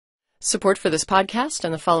Support for this podcast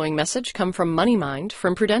and the following message come from MoneyMind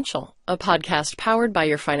from Prudential, a podcast powered by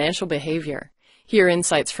your financial behavior. Hear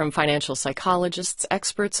insights from financial psychologists,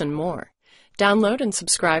 experts, and more. Download and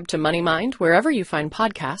subscribe to MoneyMind wherever you find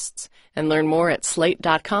podcasts, and learn more at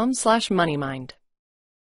slate.com/moneymind.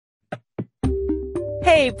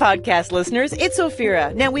 Hey, podcast listeners, it's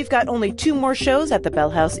Ophira. Now, we've got only 2 more shows at the Bell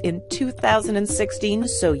House in 2016,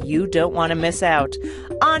 so you don't want to miss out.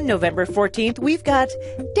 On November 14th, we've got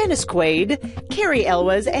Dennis Quaid, Carrie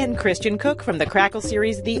Elwes, and Christian Cook from the Crackle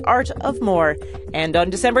series The Art of More. And on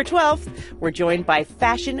December 12th, we're joined by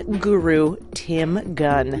fashion guru Tim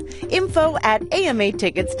Gunn. Info at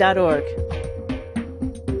amatickets.org.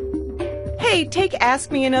 Hey, take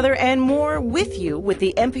Ask Me Another and more with you with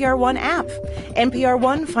the NPR One app. NPR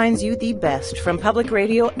One finds you the best from public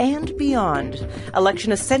radio and beyond.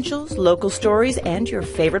 Election essentials, local stories, and your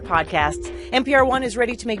favorite podcasts. NPR One is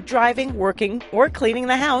ready to make driving, working, or cleaning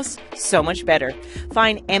the house so much better.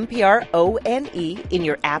 Find NPR ONE in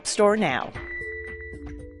your app store now.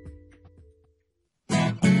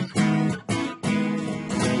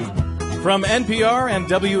 From NPR and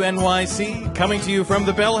WNYC, coming to you from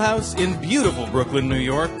the Bell House in beautiful Brooklyn, New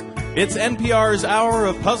York, it's NPR's hour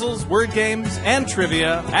of puzzles, word games, and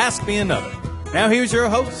trivia. Ask Me Another. Now here's your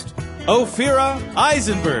host, Ophira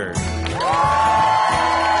Eisenberg.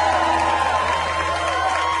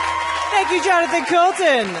 Thank you, Jonathan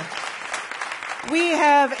Colton. We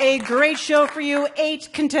have a great show for you.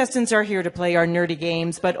 8 contestants are here to play our nerdy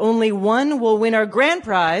games, but only one will win our grand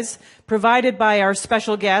prize, provided by our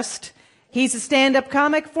special guest. He's a stand-up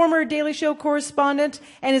comic, former Daily Show correspondent,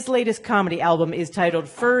 and his latest comedy album is titled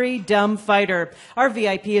Furry Dumb Fighter. Our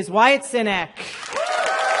VIP is Wyatt Cenac.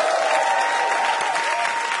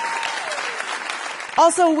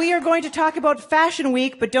 Also, we are going to talk about Fashion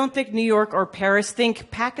Week, but don't think New York or Paris. Think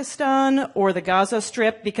Pakistan or the Gaza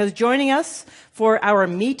Strip, because joining us for our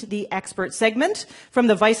Meet the Expert segment from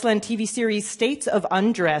the Viceland TV series States of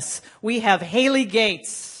Undress, we have Haley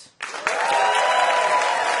Gates.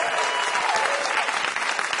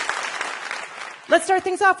 Let's start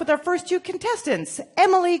things off with our first 2 contestants.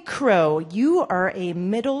 Emily Crow, you are a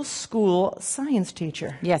middle school science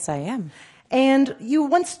teacher. Yes, I am. And you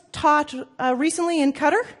once taught recently in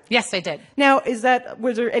Qatar? Yes, I did. Now,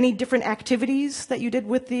 were there any different activities that you did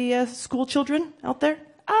with the school children out there?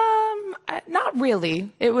 Not really.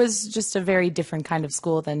 It was just a very different kind of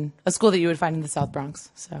school than a school that you would find in the South Bronx.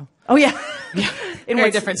 So. Oh, yeah. Yeah.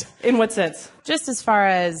 Very different. In what sense? Just as far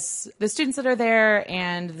as the students that are there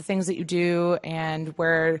and the things that you do and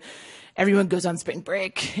where everyone goes on spring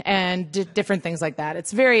break and different things like that.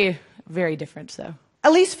 It's very, very different. So.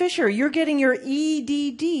 Elise Fisher, you're getting your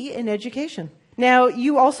EDD in education. Now,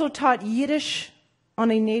 you also taught Yiddish on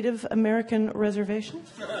a Native American reservation?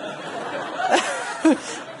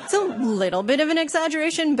 It's a little bit of an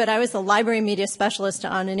exaggeration, but I was the library media specialist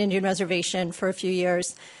on an Indian reservation for a few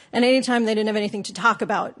years. And anytime they didn't have anything to talk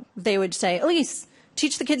about, they would say, Elise,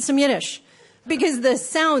 teach the kids some Yiddish. Because the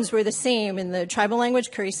sounds were the same in the tribal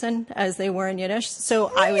language, Kurisan, as they were in Yiddish. So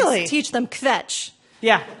really? I would teach them kvetch.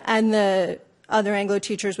 Yeah. And the other Anglo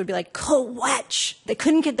teachers would be like, kowetch. They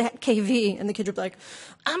couldn't get that KV. And the kids would be like,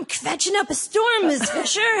 I'm kvetching up a storm, Ms.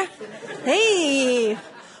 Fisher. Hey.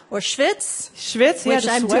 Or schwitz. Schwitz, yeah, which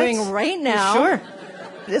I'm doing right now. Sure.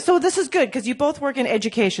 So this is good, because you both work in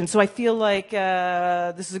education, so I feel like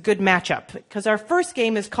this is a good matchup. Because our first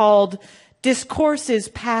game is called Discourses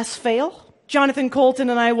Pass-Fail. Jonathan Colton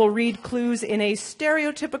and I will read clues in a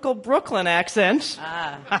stereotypical Brooklyn accent.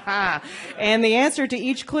 And the answer to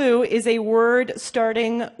each clue is a word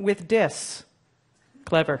starting with dis.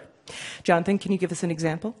 Clever. Jonathan, can you give us an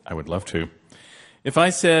example? I would love to. If I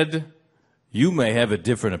said, you may have a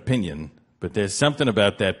different opinion, but there's something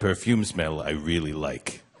about that perfume smell I really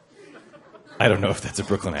like. I don't know if that's a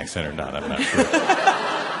Brooklyn accent or not. I'm not sure.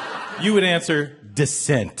 You would answer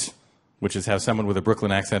dissent, which is how someone with a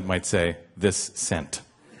Brooklyn accent might say, this scent.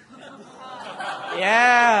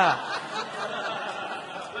 Yeah.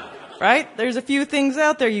 Right? There's a few things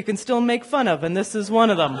out there you can still make fun of, and this is one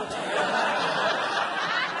of them.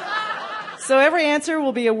 So every answer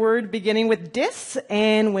will be a word beginning with dis,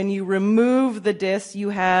 and when you remove the dis, you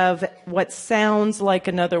have what sounds like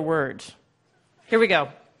another word. Here we go.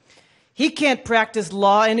 He can't practice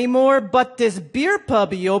law anymore, but this beer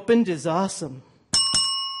pub he opened is awesome.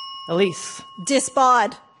 Elise.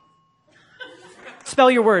 Disbod.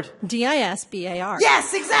 Spell your word. D-I-S-B-A-R.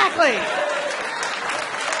 Yes, exactly!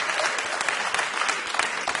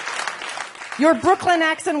 Your Brooklyn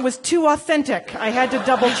accent was too authentic. I had to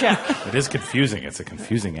double check. It is confusing. It's a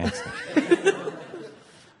confusing accent.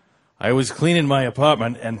 I was cleaning my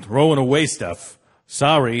apartment and throwing away stuff,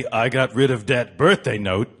 Sorry, I got rid of that birthday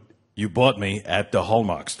note you bought me at the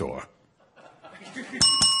Hallmark store.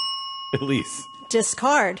 Elise.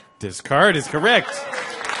 Discard. Discard is correct.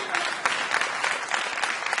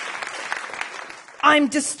 I'm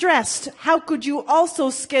distressed. How could you also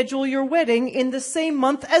schedule your wedding in the same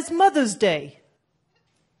month as Mother's Day?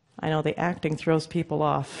 I know the acting throws people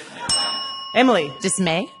off. Emily.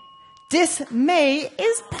 Dismay. Dismay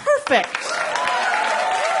is perfect.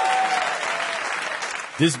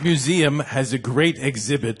 This museum has a great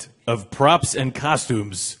exhibit of props and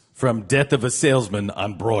costumes from Death of a Salesman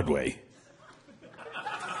on Broadway.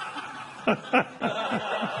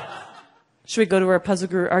 Should we go to our puzzle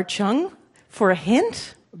guru, Art Chung, for a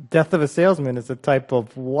hint? Death of a Salesman is a type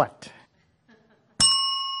of what?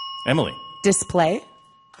 Emily. Display.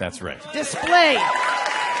 That's right. Display.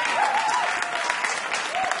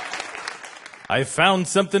 I found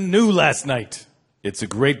something new last night. It's a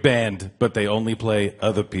great band, but they only play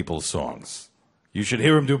other people's songs. You should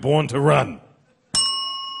hear them do Born to Run.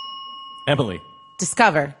 Emily.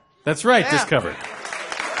 Discover. That's right, Discover.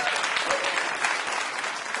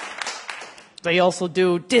 They also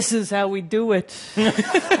do This Is How We Do It.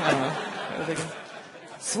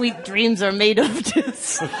 Sweet dreams are made of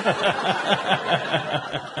this.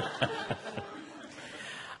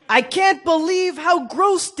 I can't believe how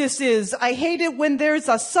gross this is. I hate it when there's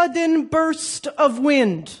a sudden burst of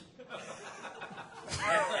wind.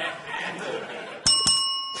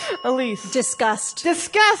 Elise. Disgust.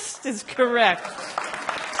 Disgust is correct.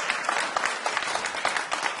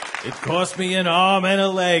 It cost me an arm and a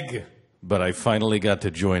leg, but I finally got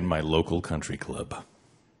to join my local country club.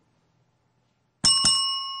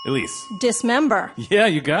 Elise. Dismember. Yeah,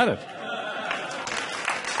 you got it.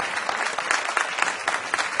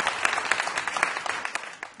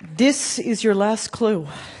 This is your last clue.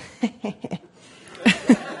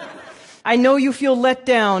 I know you feel let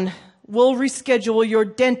down. We'll reschedule your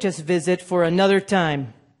dentist visit for another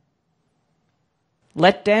time.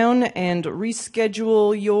 Let down and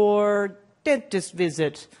reschedule your dentist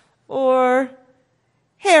visit. Or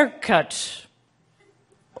haircut.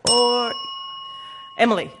 Or...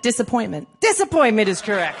 Emily. Disappointment. Disappointment is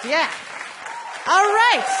correct, yeah. All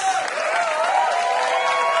right.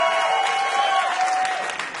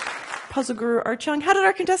 Puzzle Guru Art Chung, how did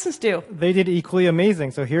our contestants do? They did equally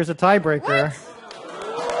amazing, so here's a tiebreaker.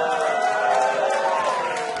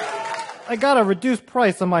 I got a reduced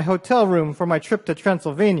price on my hotel room for my trip to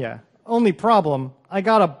Transylvania. Only problem, I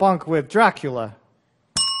got a bunk with Dracula.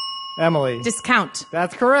 Emily. Discount.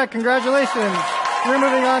 That's correct. Congratulations. You're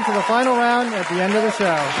moving on to the final round at the end of the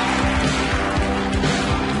show.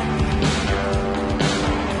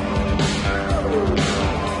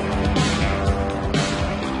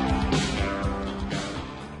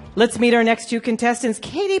 Let's meet our next two contestants.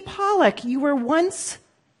 Katie Pollack, you were once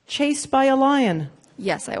chased by a lion.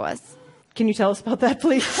 Yes, I was. Can you tell us about that,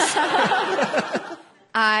 please?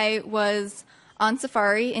 I was on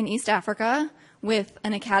safari in East Africa with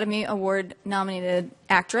an Academy Award nominated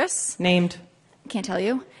actress. Named? Can't tell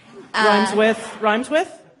you. Rhymes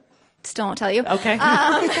with? Still won't tell you. Okay.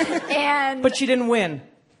 And But she didn't win.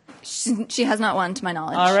 she has not won, to my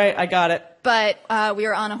knowledge. All right, I got it. But we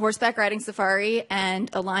were on a horseback riding safari, and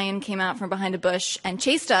a lion came out from behind a bush and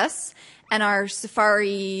chased us. And our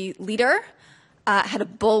safari leader had a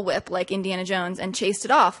bullwhip like Indiana Jones and chased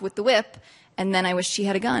it off with the whip. And then I wished she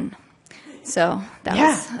had a gun. So that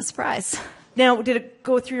was a surprise. Now, did it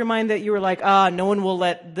go through your mind that you were like, no one will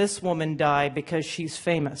let this woman die because she's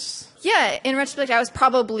famous? Yeah, in retrospect, I was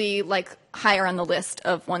probably like higher on the list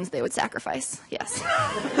of ones they would sacrifice. Yes.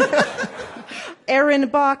 Aaron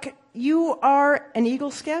Bach, you are an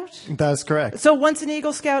Eagle Scout? That is correct. So once an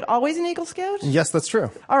Eagle Scout, always an Eagle Scout? Yes, that's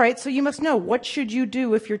true. All right, so you must know, what should you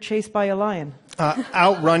do if you're chased by a lion?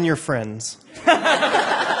 Outrun your friends.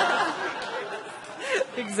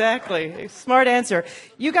 Exactly. Smart answer.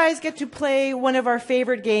 You guys get to play one of our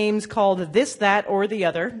favorite games called This, That, or the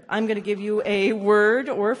Other. I'm going to give you a word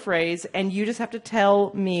or a phrase, and you just have to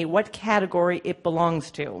tell me what category it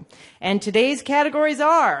belongs to. And today's categories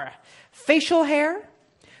are facial hair,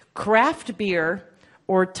 craft beer,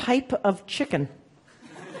 or type of chicken.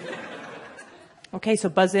 Okay, so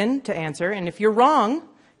buzz in to answer, and if you're wrong,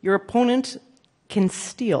 your opponent can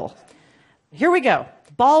steal. Here we go.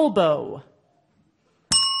 Balbo.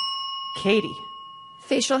 Katie.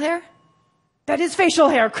 Facial hair? That is facial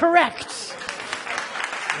hair, correct.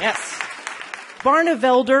 Yes.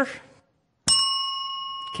 Barnevelder.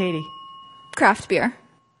 Katie. Craft beer.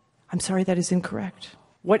 I'm sorry, that is incorrect.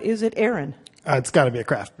 What is it, Aaron? It's got to be a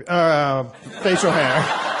craft. Facial hair.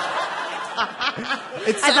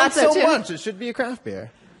 It I thought sounds so, so too. much. It should be a craft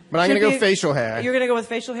beer. But I'm going to Should go be- facial hair. You're going to go with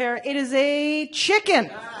facial hair. It is a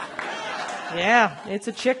chicken. Yeah, it's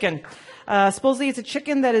a chicken. Supposedly it's a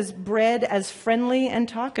chicken that is bred as friendly and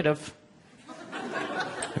talkative.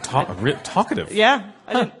 Talkative. Yeah,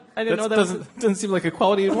 I didn't know that doesn't seem like a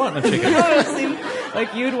quality you'd want in a chicken. It seemed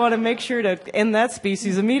like you'd want to make sure to end that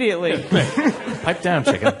species immediately. Pipe down,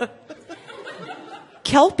 chicken.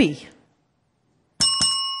 Kelpie.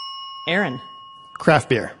 Aaron. Craft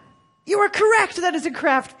beer. You are correct. That is a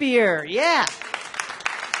craft beer. Yeah.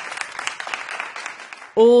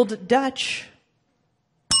 Old Dutch.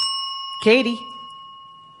 Katie.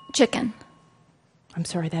 Chicken. I'm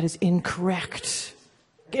sorry, that is incorrect.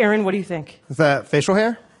 Aaron, what do you think? Is that facial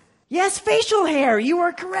hair? Yes, facial hair. You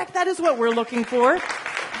are correct. That is what we're looking for.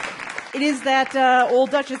 It is that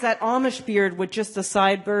Old Dutch is that Amish beard with just the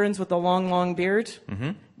sideburns with the long, long beard.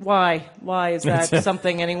 Mm-hmm. Why? Why is that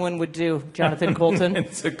something anyone would do, Jonathan Colton?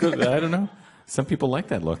 It's a good. I don't know. Some people like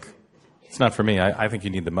that look. It's not for me. I think you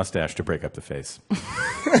need the mustache to break up the face.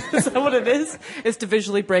 Is that what it is? Is to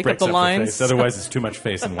visually break up the lines? face. Otherwise, it's too much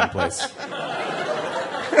face in one place.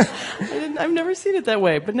 I've never seen it that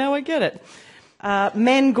way, but now I get it.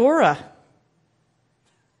 Mangora.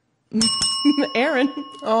 Aaron.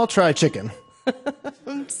 I'll try chicken.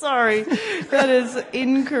 I'm sorry. That is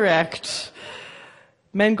incorrect.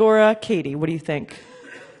 Mangora, Katie, what do you think?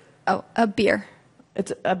 Oh, a beer.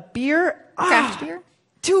 It's a beer? Craft beer?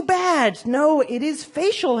 Too bad. No, it is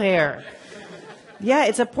facial hair. Yeah,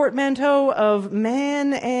 it's a portmanteau of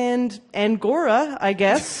man and Angora, I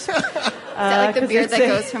guess. Is that like the beard that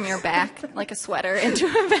goes from your back, like a sweater, into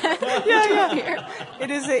a back? Yeah.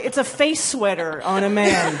 It's a face sweater on a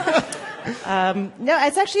man. No,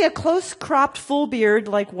 it's actually a close cropped full beard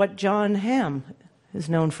like what John Hamm is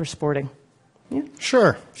known for sporting. Yeah.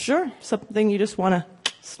 Sure. Sure. Something you just want to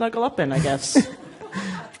snuggle up in, I guess.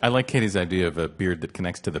 I like Katie's idea of a beard that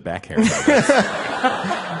connects to the back hair.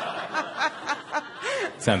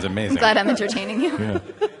 Sounds amazing. I'm glad I'm entertaining you. Yeah.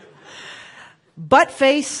 Butt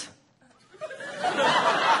face.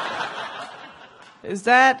 Is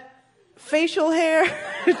that facial hair,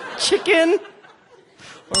 chicken,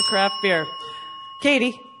 or craft beer?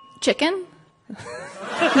 Katie. Chicken?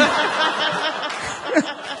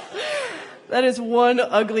 That is one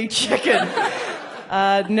ugly chicken.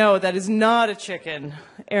 No, that is not a chicken.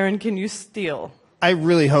 Aaron, can you steal? I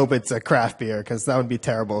really hope it's a craft beer because that would be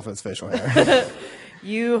terrible if it's facial hair.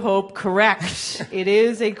 You hope correct. It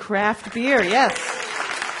is a craft beer, yes.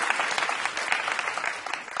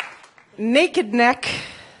 Naked neck.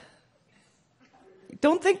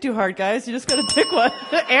 Don't think too hard, guys. You just got to pick one.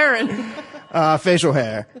 Aaron. Facial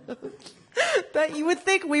hair. That you would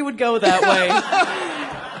think we would go that way.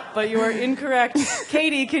 But you are incorrect.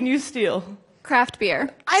 Katie, can you steal? Craft beer.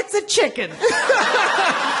 It's a chicken.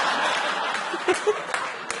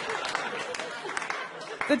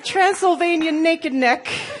 The Transylvanian naked neck.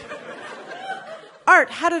 Art,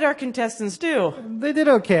 how did our contestants do? They did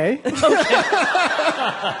okay.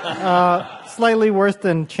 Slightly worse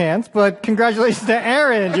than Chance, but congratulations to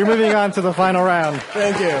Aaron. You're moving on to the final round.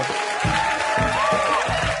 Thank you.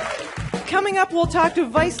 Coming up, we'll talk to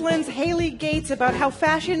Viceland's Haley Gates about how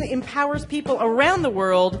fashion empowers people around the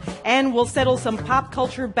world, and we'll settle some pop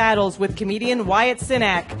culture battles with comedian Wyatt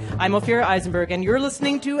Cenac. I'm Ophira Eisenberg, and you're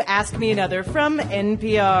listening to Ask Me Another from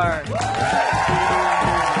NPR.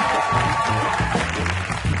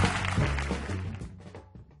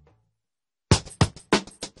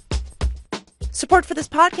 Support for this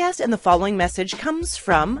podcast and the following message comes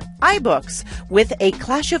from iBooks with A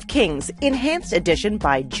Clash of Kings Enhanced Edition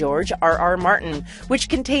by George R.R. Martin, which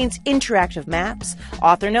contains interactive maps,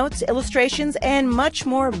 author notes, illustrations, and much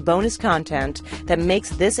more bonus content that makes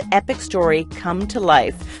this epic story come to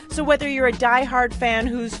life. So whether you're a die-hard fan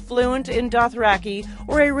who's fluent in Dothraki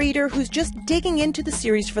or a reader who's just digging into the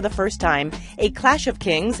series for the first time, A Clash of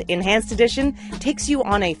Kings Enhanced Edition takes you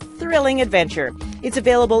on a thrilling adventure. It's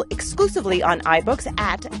available exclusively on iBooks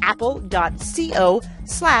at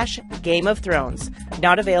apple.co/Game of Thrones.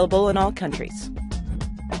 Not available in all countries.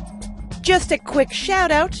 Just a quick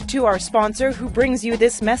shout out to our sponsor who brings you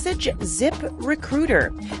this message,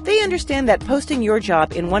 ZipRecruiter. They understand that posting your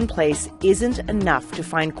job in one place isn't enough to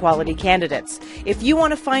find quality candidates. If you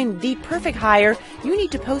want to find the perfect hire, you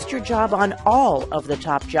need to post your job on all of the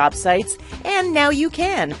top job sites, and now you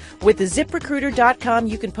can. With ZipRecruiter.com,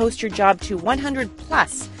 you can post your job to 100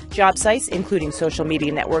 plus job sites, including social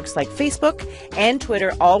media networks like Facebook and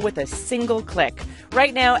Twitter, all with a single click.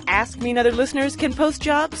 Right now, Ask Me Another listeners can post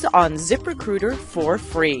jobs on ZipRecruiter for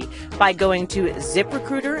free by going to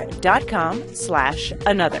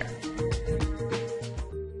ZipRecruiter.com/another.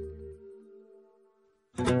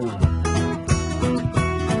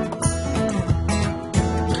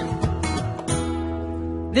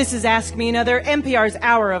 This is Ask Me Another, NPR's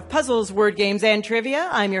hour of puzzles, word games, and trivia.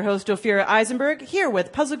 I'm your host, Ophira Eisenberg, here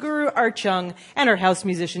with puzzle guru Art Chung and our house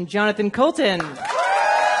musician, Jonathan Colton.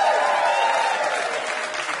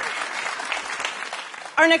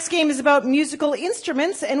 Our next game is about musical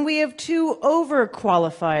instruments, and we have two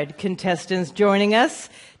overqualified contestants joining us.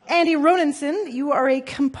 Andy Ronenson, you are a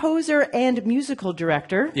composer and musical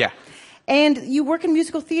director. Yeah. And you work in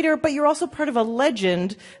musical theater, but you're also part of a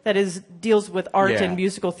legend that deals with art and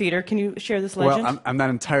musical theater. Can you share this legend? Well, I'm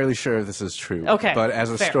not entirely sure if this is true. Okay, But as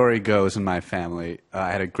the fair. story goes in my family,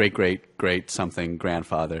 I had a great something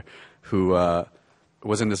grandfather who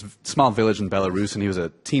was in this small village in Belarus, and he was a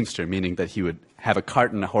teamster, meaning that he would have a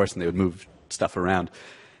cart and a horse, and they would move stuff around.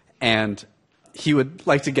 And he would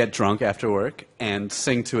like to get drunk after work and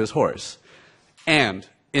sing to his horse. And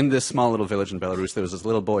in this small little village in Belarus, there was this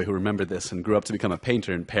little boy who remembered this and grew up to become a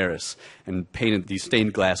painter in Paris and painted these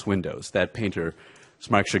stained glass windows. That painter was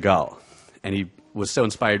Marc Chagall. And he was so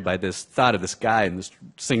inspired by this thought of this guy and this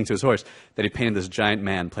singing to his horse that he painted this giant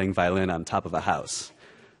man playing violin on top of a house.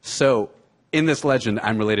 So, in this legend,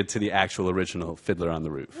 I'm related to the actual original Fiddler on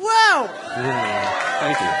the Roof. Wow!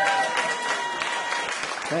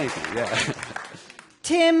 Thank you, yeah.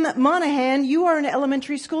 Tim Monahan, you are an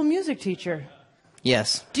elementary school music teacher.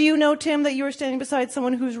 Yes. Do you know, Tim, that you are standing beside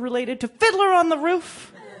someone who's related to Fiddler on the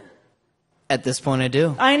Roof? At this point, I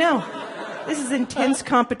do. I know. This is intense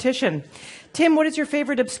competition. Tim, what is your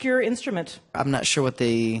favorite obscure instrument? I'm not sure what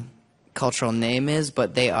the cultural name is,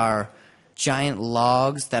 but they are giant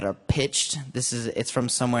logs that are pitched. It's from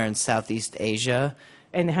somewhere in Southeast Asia.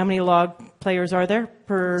 And how many log players are there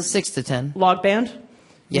per 6 to 10. log band?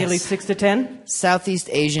 Yes. Nearly 6 to 10? Southeast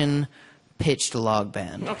Asian pitched log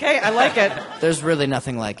band. Okay, I like it. There's really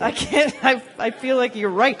nothing like it. I feel like you're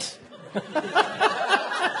right.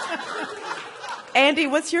 Andy,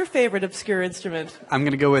 what's your favorite obscure instrument? I'm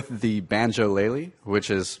going to go with the banjo-lele, which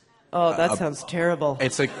is... Oh, that sounds terrible.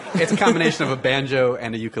 It's a combination of a banjo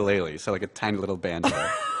and a ukulele, so like a tiny little banjo.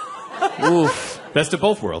 Oof. Best of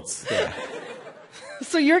both worlds. Yeah.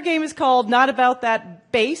 So your game is called Not About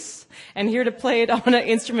That Bass, and here to play it on an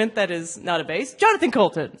instrument that is not a bass, Jonathan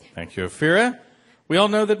Colton. Thank you, Ophira. We all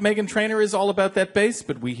know that Meghan Trainor is all about that bass,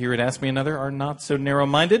 but we here at Ask Me Another are not so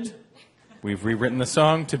narrow-minded. We've rewritten the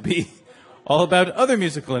song to be all about other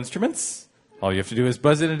musical instruments. All you have to do is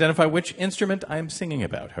buzz in and identify which instrument I am singing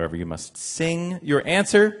about. However, you must sing your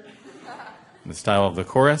answer in the style of the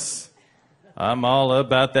chorus. I'm all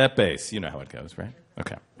about that bass. You know how it goes, right?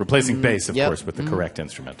 Okay. Replacing bass, of course, with the correct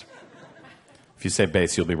instrument. If you say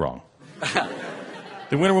bass, you'll be wrong.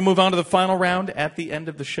 The winner will move on to the final round at the end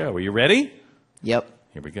of the show. Are you ready? Yep.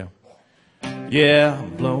 Here we go. Yeah,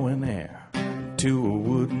 I'm blowing air to a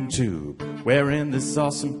wooden tube, wearing this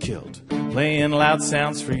awesome kilt, playing loud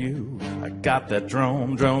sounds for you. I got that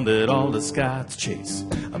drone that all the Scots chase.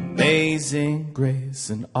 Amazing grace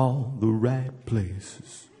in all the right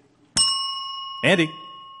places. Andy.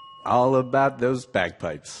 All about those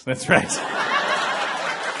bagpipes. That's right.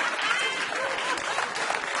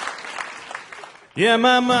 Yeah,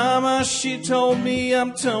 my mama, she told me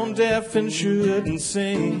I'm tone deaf and shouldn't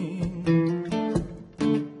sing.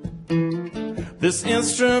 This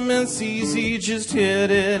instrument's easy, just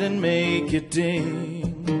hit it and make it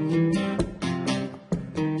ding.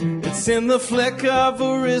 It's in the flick of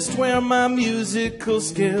a wrist where my musical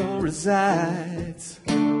skill resides.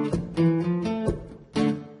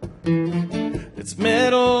 It's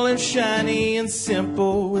metal and shiny and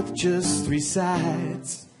simple with just 3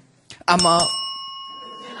 sides.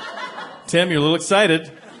 Tim, you're a little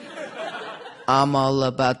excited. I'm all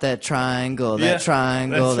about that triangle, Yeah, that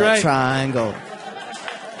triangle, that's that right. triangle.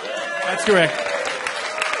 That's correct.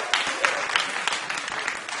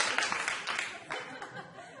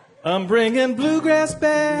 I'm bringing bluegrass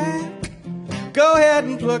back. Go ahead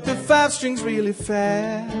and pluck the 5 strings really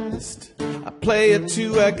fast. I play it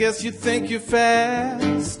too, I guess you think you're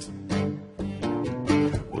fast.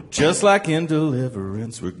 Well, just like in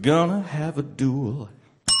Deliverance, we're gonna have a duel.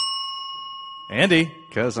 Andy.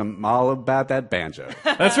 Because I'm all about that banjo.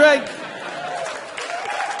 That's right.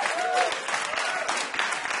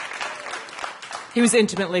 He was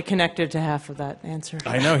intimately connected to half of that answer.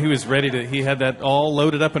 I know, he was ready to, he had that all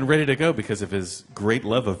loaded up and ready to go because of his great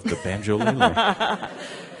love of the banjo-lele.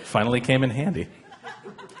 Finally came in handy.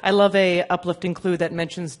 I love a uplifting clue that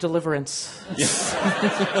mentions deliverance. Yes.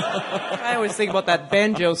 I always think about that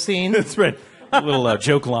banjo scene. That's right. A little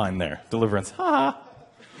joke line there. Deliverance. Ha ha.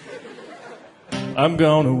 I'm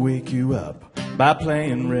gonna wake you up by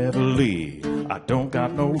playing reveille. I don't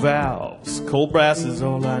got no valves. Cold brass is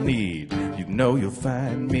all I need. You know you'll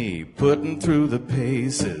find me putting through the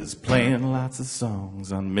paces, playing lots of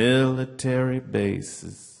songs on military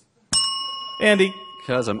bases. Andy.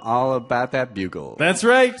 Because I'm all about that bugle. That's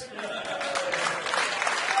right.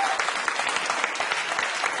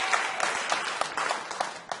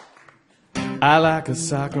 I like a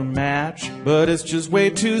soccer match, but it's just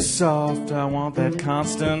way too soft. I want that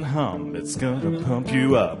constant hum, it's gonna pump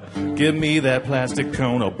you up. Give me that plastic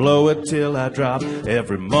cone, I'll blow it till I drop.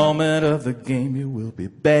 Every moment of the game you will be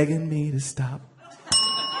begging me to stop.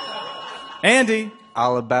 Andy.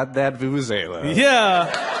 All about that vuvuzela.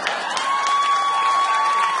 Yeah.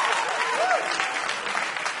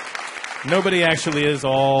 Nobody actually is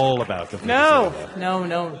all about the vuvuzela.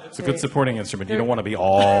 No. It's a good supporting instrument. You don't want to be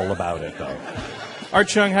all about it, though. Art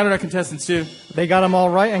Chung, how did our contestants do? They got them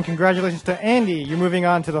all right, and congratulations to Andy. You're moving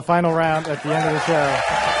on to the final round at the end of the show.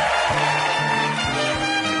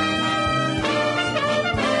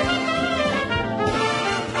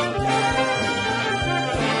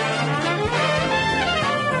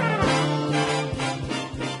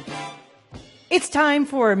 It's time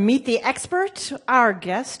for Meet the Expert. Our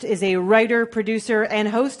guest is a writer, producer, and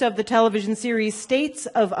host of the television series States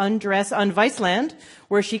of Undress on Viceland,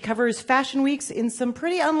 where she covers fashion weeks in some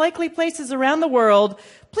pretty unlikely places around the world.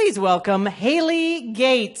 Please welcome Haley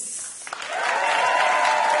Gates.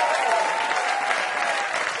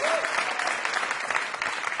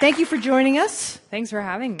 Thank you for joining us. Thanks for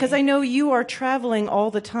having me. Because I know you are traveling all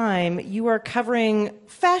the time. You are covering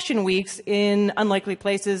fashion weeks in unlikely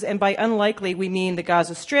places. And by unlikely, we mean the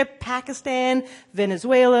Gaza Strip, Pakistan,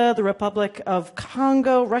 Venezuela, the Republic of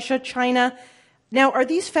Congo, Russia, China. Now, are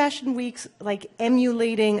these fashion weeks like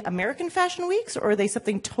emulating American fashion weeks, or are they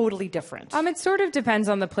something totally different? It sort of depends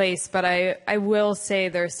on the place, but I will say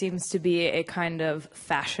there seems to be a kind of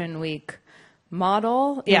fashion week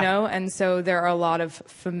model, you know, and so there are a lot of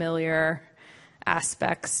familiar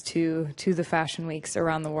aspects to the fashion weeks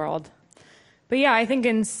around the world. But yeah, I think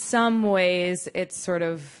in some ways it's sort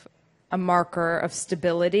of a marker of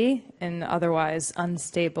stability in otherwise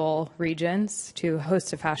unstable regions to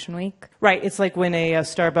host a fashion week. Right, it's like when a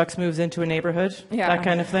Starbucks moves into a neighborhood, that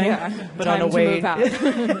kind of thing. Yeah. But Time on a way,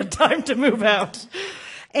 to move out. Time to move out.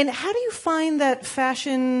 And how do you find that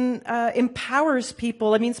fashion empowers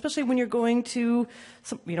people? I mean, especially when you're going to,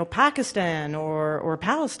 Pakistan or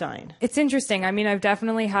Palestine. It's interesting. I mean, I've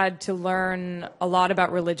definitely had to learn a lot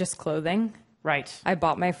about religious clothing. Right. I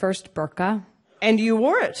bought my first burqa. And you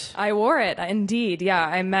wore it. I wore it, indeed. Yeah,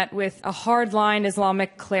 I met with a hardline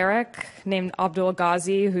Islamic cleric named Abdul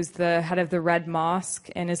Ghazi, who's the head of the Red Mosque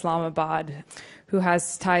in Islamabad, who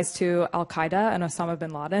has ties to Al-Qaeda and Osama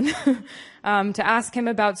bin Laden, to ask him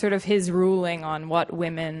about sort of his ruling on what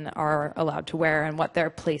women are allowed to wear and what their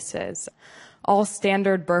place is. All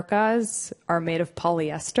standard burqas are made of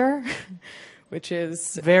polyester, which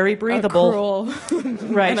is very breathable, a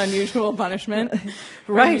cruel and unusual punishment.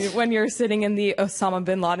 Right. When you're sitting in the Osama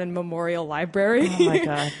bin Laden Memorial Library. Oh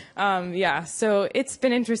my God. Yeah, so it's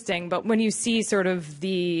been interesting. But when you see sort of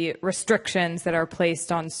the restrictions that are placed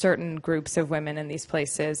on certain groups of women in these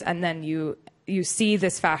places, and then you see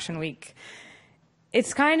this fashion week,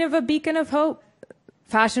 it's kind of a beacon of hope.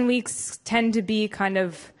 Fashion weeks tend to be kind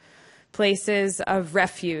of places of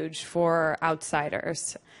refuge for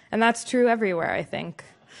outsiders. And that's true everywhere, I think.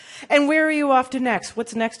 And where are you off to next?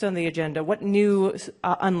 What's next on the agenda? What new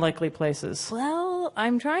unlikely places? Well,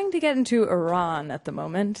 I'm trying to get into Iran at the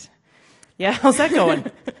moment. Yeah, how's that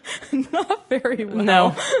going? Not very well.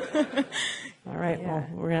 No. All right, well,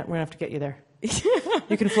 we're gonna have to get you there.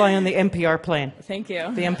 You can fly on the NPR plane. Thank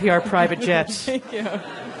you. The NPR private jet. Thank you.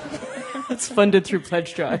 It's funded through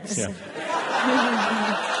pledge drives. Yeah.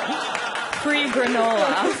 Free granola.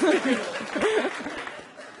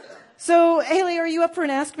 So, Haley, are you up for an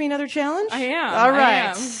Ask Me Another challenge? I am. All right. I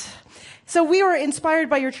am. So we were inspired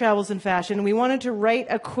by your travels in fashion. We wanted to write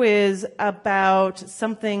a quiz about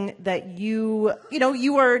something that you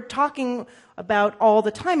are talking about all the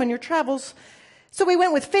time on your travels. So we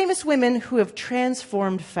went with famous women who have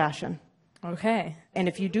transformed fashion. Okay. And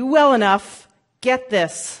if you do well enough, get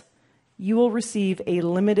this, you will receive a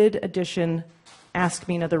limited edition Ask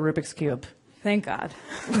Me Another Rubik's Cube. Thank God.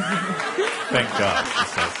 Thank God, she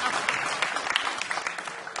says.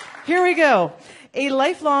 Here we go. A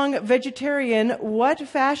lifelong vegetarian, what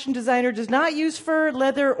fashion designer does not use fur,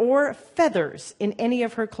 leather, or feathers in any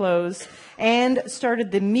of her clothes and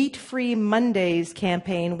started the Meat-Free Mondays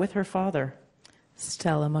campaign with her father?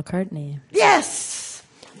 Stella McCartney. Yes!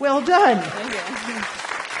 Well done. Thank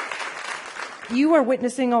you. You are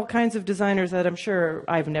witnessing all kinds of designers that I'm sure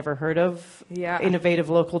I've never heard of. Yeah. Innovative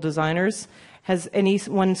local designers. Has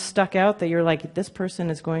anyone stuck out that you're like, this person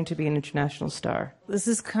is going to be an international star? This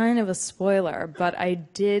is kind of a spoiler, but I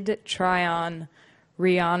did try on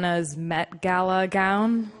Rihanna's Met Gala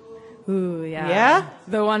gown. Ooh, yeah. Yeah?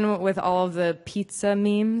 The one with all of the pizza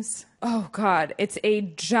memes. Oh, God. It's a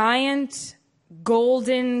giant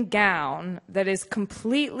golden gown that is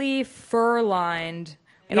completely fur-lined.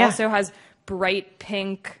 It also has bright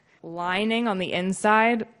pink lining on the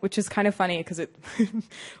inside, which is kind of funny because it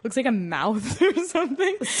looks like a mouth or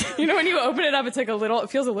something. You know, when you open it up, it's like it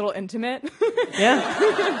feels a little intimate.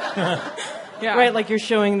 Yeah. Yeah. Right, like you're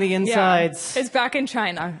showing the insides. Yeah. It's back in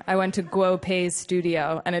China. I went to Guo Pei's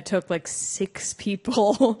studio, and it took like 6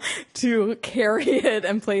 people to carry it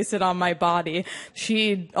and place it on my body.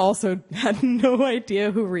 She also had no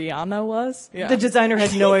idea who Rihanna was. Yeah. The designer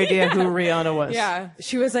had no idea who Rihanna was. Yeah.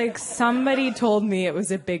 She was like, somebody told me it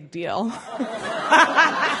was a big deal.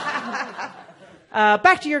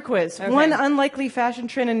 Back to your quiz. Okay. One unlikely fashion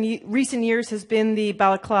trend in recent years has been the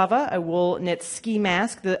balaclava, a wool knit ski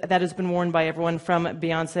mask that has been worn by everyone from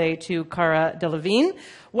Beyonce to Cara Delevingne.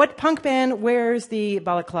 What punk band wears the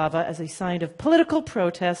balaclava as a sign of political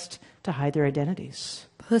protest to hide their identities?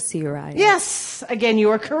 Pussy Riot. Yes! Again, you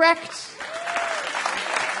are correct.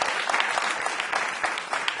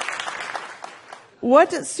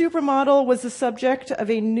 What supermodel was the subject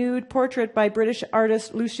of a nude portrait by British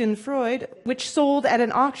artist Lucian Freud, which sold at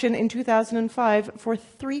an auction in 2005 for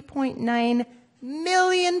 £3.9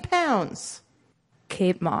 million?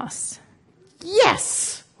 Kate Moss.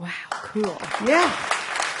 Yes! Wow, cool. Yeah.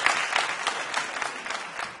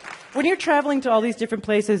 When you're traveling to all these different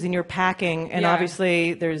places and you're packing, and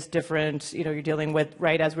obviously there's different, you're dealing with,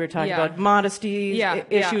 right, as we were talking about, modesty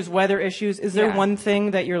issues, weather issues. Is there one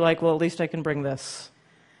thing that you're like, well, at least I can bring this?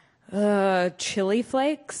 Chili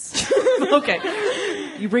flakes.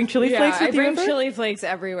 Okay. You bring chili flakes with you? I bring chili flakes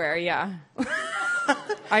everywhere, yeah.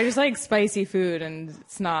 I just like spicy food, and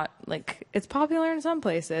it's not, it's popular in some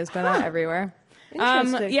places, but not everywhere.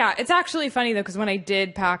 Interesting. Yeah, it's actually funny, though, because when I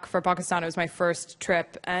did pack for Pakistan, it was my first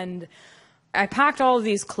trip, and I packed all of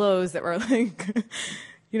these clothes that were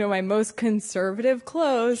my most conservative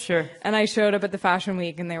clothes. Sure. And I showed up at the Fashion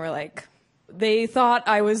Week, and they thought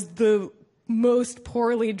I was the most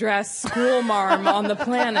poorly dressed school marm on the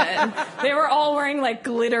planet. They were all wearing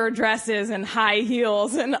glitter dresses and high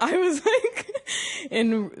heels, and I was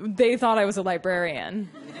and they thought I was a librarian.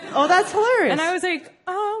 Oh, that's hilarious. And I was like,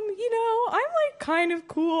 I'm kind of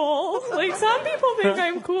cool. Some people think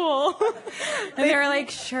I'm cool. And they were like,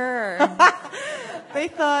 sure.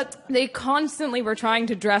 They constantly were trying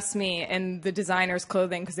to dress me in the designer's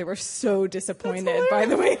clothing because they were so disappointed by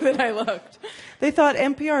the way that I looked. They thought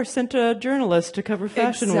NPR sent a journalist to cover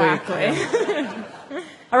Fashion Week. Exactly.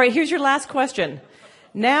 All right, here's your last question.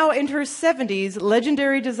 Now in her 70s,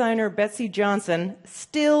 legendary designer Betsy Johnson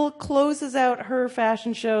still closes out her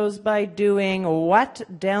fashion shows by doing what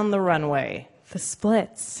down the runway? The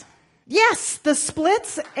splits. Yes, the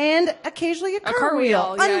splits and occasionally a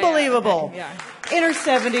cartwheel. Yeah, Unbelievable. Yeah. In her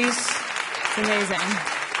 70s. It's amazing.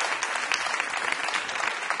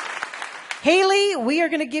 Haley, we are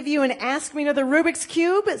going to give you an Ask Me Another Rubik's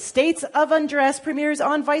Cube. States of Undress premieres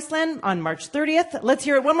on Viceland on March 30th. Let's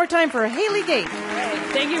hear it one more time for Haley Gate.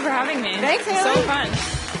 Thank you for having me. Thanks, Haley. So fun.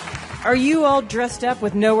 Are you all dressed up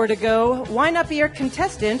with nowhere to go? Why not be our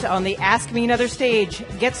contestant on the Ask Me Another stage?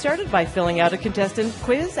 Get started by filling out a contestant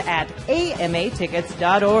quiz at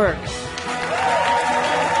amatickets.org.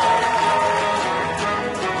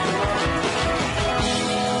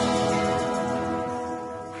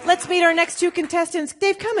 Let's meet our next 2 contestants.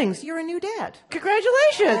 Dave Cummings, you're a new dad.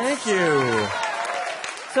 Congratulations. Thank you.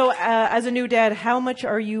 So, as a new dad, how much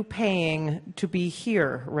are you paying to be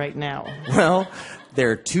here right now? Well,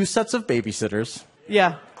 there are 2 sets of babysitters.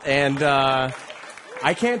 Yeah. And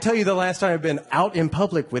I can't tell you the last time I've been out in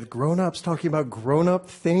public with grown-ups talking about grown-up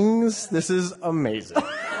things. This is amazing.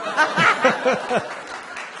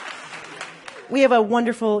 We have a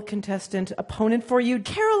wonderful contestant opponent for you.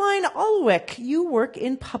 Caroline Alwick, you work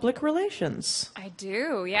in public relations. I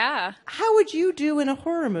do, yeah. How would you do in a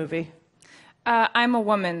horror movie? I'm a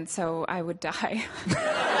woman, so I would die.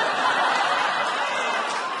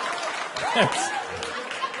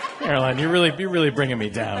 Caroline, you're really bringing me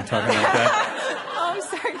down talking like that. Oh, I'm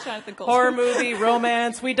sorry, Jonathan Gold. Horror movie,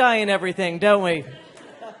 romance, we die in everything, don't we?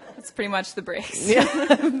 That's pretty much the breaks.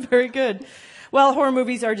 Yeah, very good. Well, horror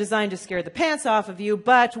movies are designed to scare the pants off of you,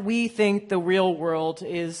 but we think the real world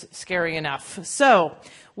is scary enough. So,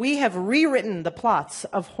 we have rewritten the plots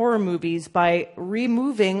of horror movies by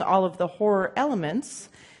removing all of the horror elements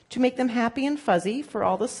to make them happy and fuzzy for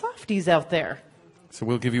all the softies out there. So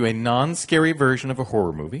we'll give you a non-scary version of a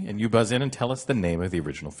horror movie, and you buzz in and tell us the name of the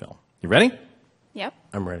original film. You ready? Yep.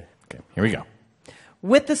 I'm ready. Okay, here we go.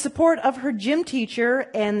 With the support of her gym teacher,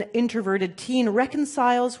 an introverted teen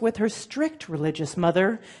reconciles with her strict religious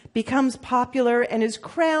mother, becomes popular, and is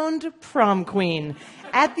crowned prom queen.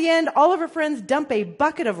 At the end, all of her friends dump a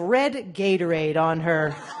bucket of red Gatorade on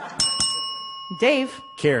her. Dave.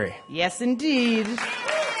 Carrie. Yes, indeed.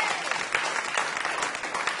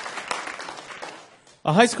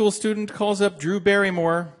 A high school student calls up Drew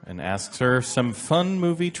Barrymore and asks her some fun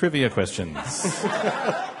movie trivia questions.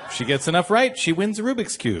 If she gets enough right, she wins a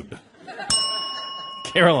Rubik's Cube.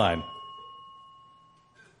 Caroline.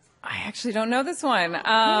 I actually don't know this one.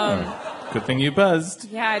 Good thing you buzzed.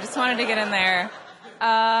 Yeah, I just wanted to get in there.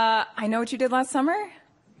 I Know What You Did Last Summer?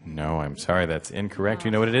 No, I'm sorry, that's incorrect. You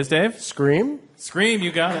know what it is, Dave? Scream. Scream,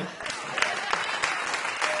 you got it.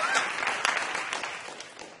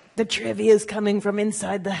 The trivia is coming from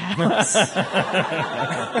inside the house.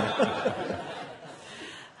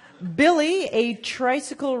 Billy, a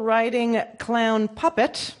tricycle-riding clown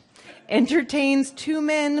puppet, entertains two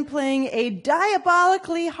men playing a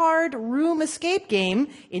diabolically hard room escape game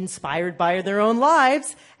inspired by their own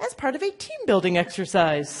lives as part of a team-building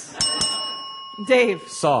exercise. Dave.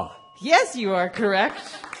 Saw. Yes, you are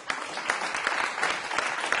correct.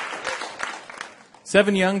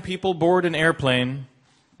 7 young people board an airplane,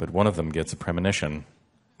 but one of them gets a premonition.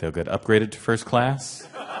 They'll get upgraded to first class.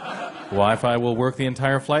 Wi-Fi will work the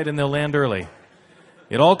entire flight, and they'll land early.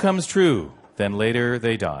 It all comes true. Then later,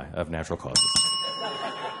 they die of natural causes.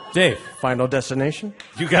 Dave. Final Destination.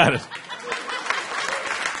 You got it.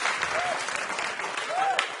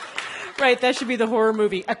 Right, that should be the horror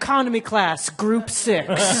movie. Economy Class, Group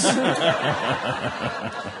 6.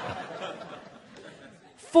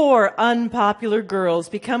 4 unpopular girls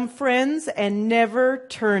become friends and never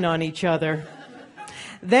turn on each other.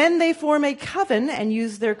 Then they form a coven and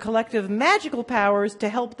use their collective magical powers to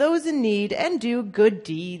help those in need and do good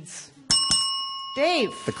deeds.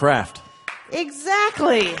 Dave. The Craft.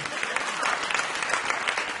 Exactly.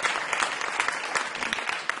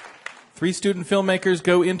 3 student filmmakers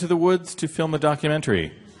go into the woods to film a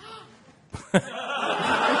documentary.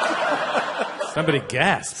 Somebody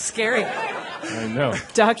gasped. Scary. I know.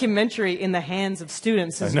 Documentary in the hands of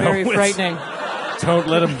students is I know. very frightening. Don't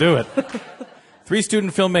let them do it. 3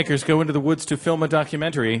 student filmmakers go into the woods to film a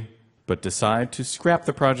documentary, but decide to scrap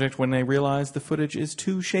the project when they realize the footage is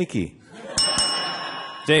too shaky.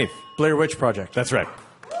 Dave. Blair Witch Project. That's right.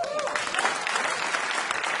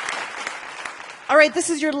 All right, this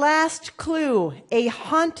is your last clue. A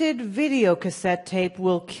haunted video cassette tape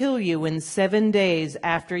will kill you in 7 days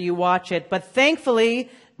after you watch it, but thankfully,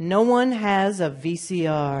 no one has a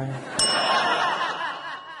VCR.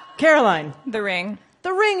 Caroline. The Ring.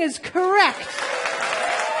 The Ring is correct.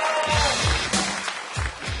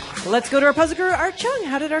 Let's go to our puzzle guru, Art Chung.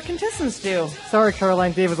 How did our contestants do? Sorry,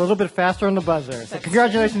 Caroline. Dave was a little bit faster on the buzzer. So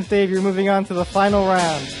congratulations, Dave. You're moving on to the final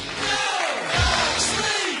round.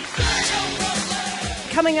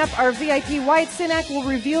 Coming up, our VIP Wyatt Cenac will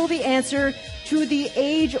reveal the answer to the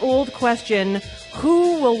age-old question,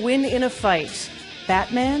 who will win in a fight,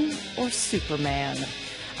 Batman or Superman?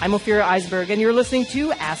 I'm Ophira Eisberg, and you're listening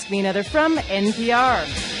to Ask Me Another from NPR.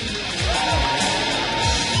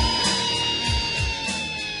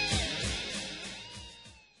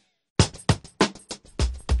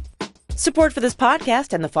 Support for this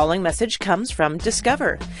podcast and the following message comes from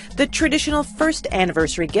Discover. The traditional first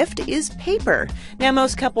anniversary gift is paper. Now,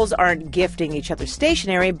 most couples aren't gifting each other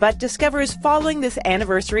stationery, but Discover is following this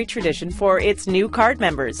anniversary tradition for its new card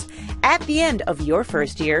members. At the end of your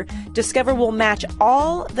first year, Discover will match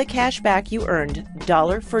all the cash back you earned,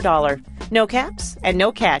 dollar for dollar. No caps and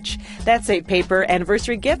no catch. That's a paper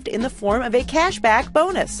anniversary gift in the form of a cashback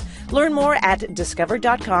bonus. Learn more at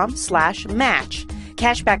discover.com/match.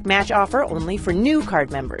 Cashback match offer only for new card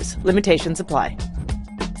members. Limitations apply.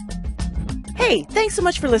 Hey, thanks so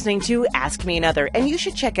much for listening to Ask Me Another, and you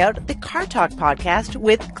should check out the Car Talk podcast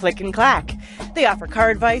with Click and Clack. They offer car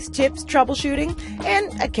advice, tips, troubleshooting,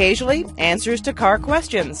 and occasionally answers to car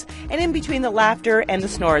questions. And in between the laughter and the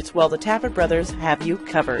snorts, well, the Tappet brothers have you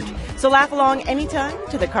covered. So laugh along anytime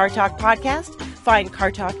to the Car Talk podcast. Find Car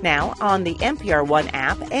Talk now on the NPR One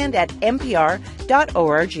app and at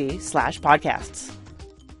npr.org/podcasts.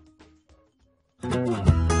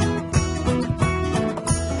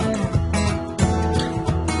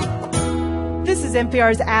 This is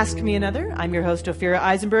NPR's Ask Me Another. I'm your host, Ophira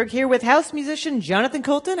Eisenberg, here with house musician Jonathan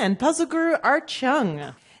Colton and puzzle guru Art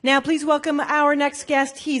Chung. Now, please welcome our next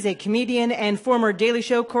guest. He's a comedian and former Daily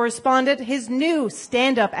Show correspondent. His new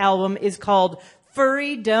stand-up album is called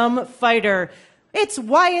Furry Dumb Fighter. It's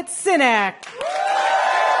Wyatt Cenac.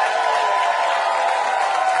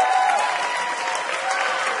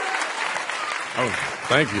 Oh,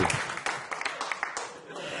 thank you.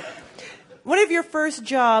 One of your first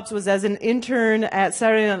jobs was as an intern at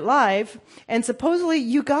Saturday Night Live, and supposedly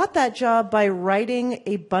you got that job by writing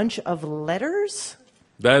a bunch of letters?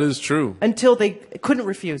 That is true. Until they couldn't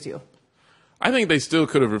refuse you. I think they still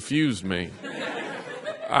could have refused me.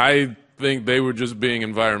 I think they were just being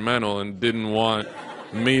environmental and didn't want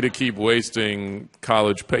me to keep wasting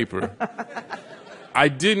college paper. I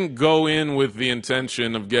didn't go in with the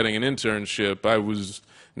intention of getting an internship. I was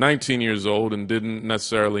 19 years old and didn't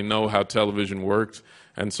necessarily know how television worked,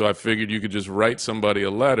 and so I figured you could just write somebody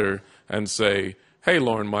a letter and say, "Hey,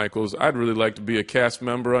 Lorne Michaels, I'd really like to be a cast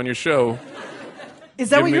member on your show." Is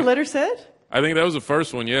that what your letter said? I think that was the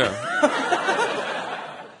first one, yeah.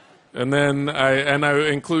 And then I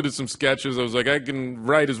included some sketches. I was like, I can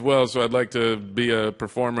write as well, so I'd like to be a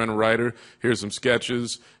performer and a writer. Here's some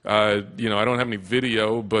sketches. I don't have any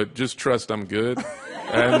video, but just trust I'm good.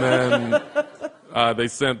 And then they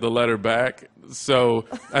sent the letter back. They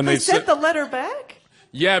sent the letter back?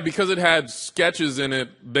 Yeah, because it had sketches in it,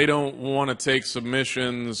 they don't want to take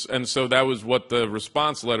submissions, and so that was what the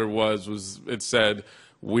response letter was it said,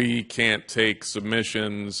 "We can't take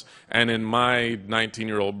submissions," and in my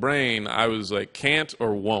 19-year-old brain, I was like, can't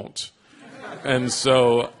or won't? And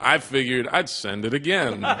so I figured I'd send it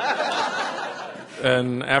again.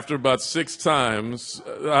 And after about 6 times,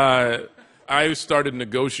 I started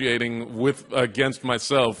negotiating against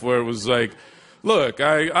myself, where it was like, look,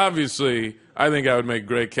 I think I would make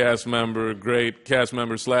great cast member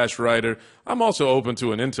 / writer. I'm also open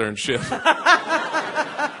to an internship.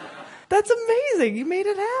 That's amazing. You made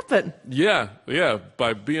it happen. Yeah,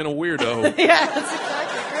 by being a weirdo. Yeah, that's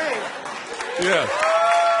exactly great. Yeah.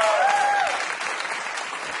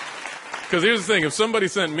 Because here's the thing, if somebody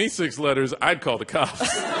sent me 6 letters, I'd call the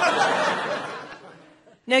cops.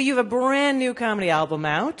 Now, you have a brand new comedy album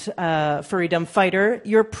out, Furry Dumb Fighter.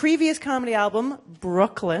 Your previous comedy album,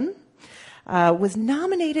 Brooklyn, was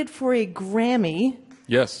nominated for a Grammy.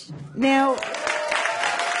 Yes. Now,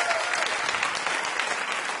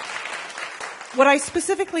 what I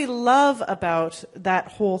specifically love about that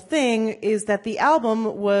whole thing is that the album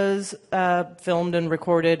was filmed and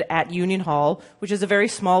recorded at Union Hall, which is a very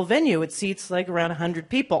small venue. It seats like around 100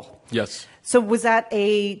 people. Yes. So was that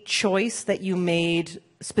a choice that you made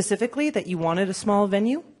specifically, that you wanted a small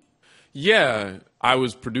venue? Yeah, I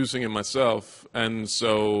was producing it myself, and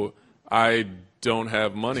so I don't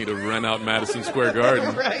have money to rent out Madison Square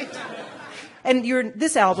Garden. Right. And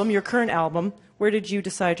this album, your current album, where did you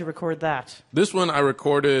decide to record that? This one I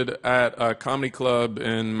recorded at a comedy club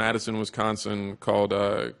in Madison, Wisconsin called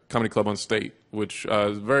Comedy Club on State, which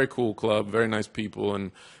is a very cool club, very nice people.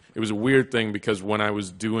 And it was a weird thing because when I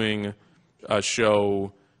was doing a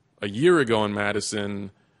show a year ago in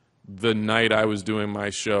Madison, the night I was doing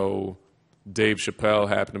my show, Dave Chappelle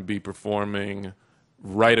happened to be performing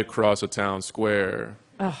right across a town square.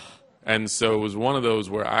 Ugh. And so it was one of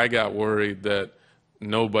those where I got worried that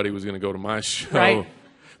nobody was going to go to my show. Right.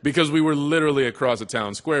 Because we were literally across a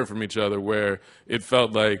town square from each other, where it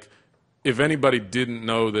felt like if anybody didn't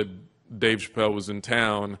know that Dave Chappelle was in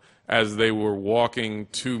town, as they were walking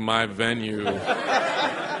to my venue,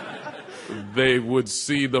 they would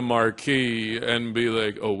see the marquee and be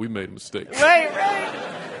like, oh, we made a mistake. Right.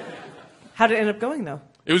 How did it end up going, though?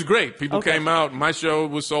 It was great. People came out. My show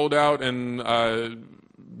was sold out, and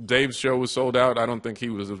Dave's show was sold out. I don't think he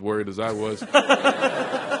was as worried as I was.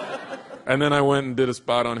 And then I went and did a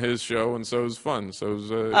spot on his show, and so it was fun. So it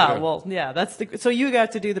was, so you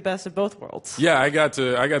got to do the best of both worlds. Yeah, I got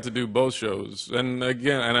to do both shows. And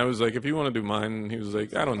again, I was like, if you want to do mine, and he was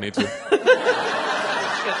like, I don't need to.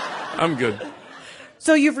 I'm good.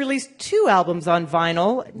 So you've released 2 albums on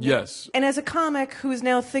vinyl. Yes. And as a comic who's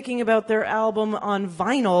now thinking about their album on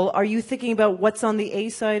vinyl, are you thinking about what's on the A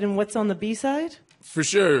side and what's on the B side? For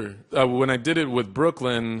sure. When I did it with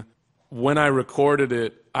Brooklyn, when I recorded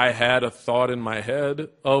it, I had a thought in my head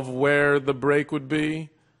of where the break would be,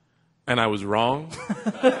 and I was wrong.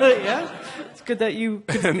 Yeah. It's good that you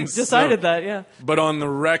decided that, yeah. But on the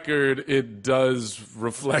record, it does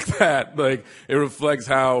reflect that. Like, it reflects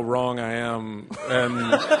how wrong I am.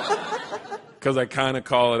 And because I kind of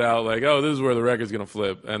call it out like, oh, this is where the record's going to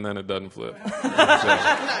flip, and then it doesn't flip.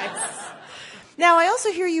 Nice. Now, I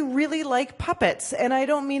also hear you really like puppets, and I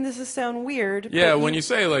don't mean this to sound weird. Yeah, when you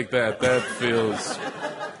say it like that, that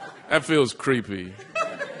feels creepy.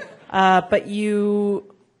 But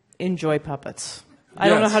you enjoy puppets. I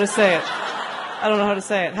don't know how to say it.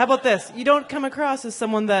 How about this? You don't come across as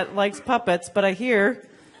someone that likes puppets, but I hear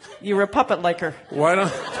you're a puppet liker. Why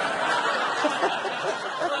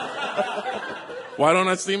don't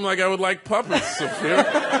I seem like I would like puppets, Sophia?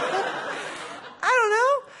 I don't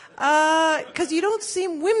know. Because you don't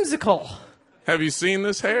seem whimsical. Have you seen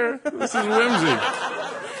this hair? This is whimsy.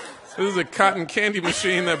 This is a cotton candy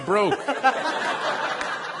machine that broke.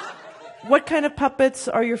 What kind of puppets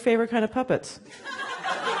are your favorite kind of puppets?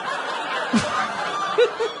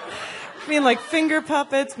 I mean, like finger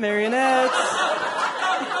puppets, marionettes.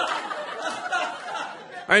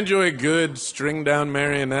 I enjoy a good string-down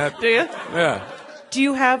marionette. Do you? Yeah. Do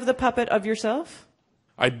you have the puppet of yourself?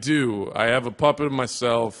 I do. I have a puppet of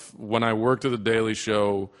myself. When I worked at The Daily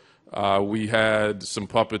Show, we had some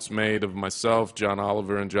puppets made of myself, John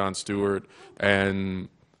Oliver, and Jon Stewart. And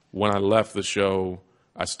when I left the show,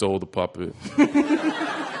 I stole the puppet.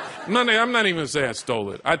 I'm not even going to say I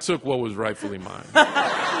stole it. I took what was rightfully mine.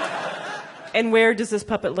 And where does this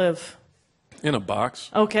puppet live? In a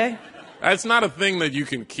box. Okay. That's not a thing that you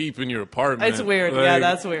can keep in your apartment. It's weird. Like, yeah,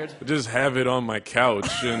 that's weird. Just have it on my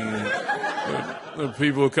couch, and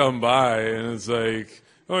people come by, and it's like,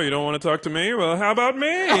 oh, you don't want to talk to me? Well, how about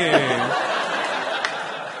me?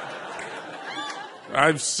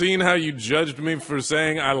 I've seen how you judged me for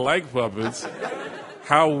saying I like puppets.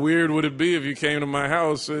 How weird would it be if you came to my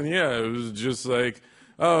house and, yeah, it was just like,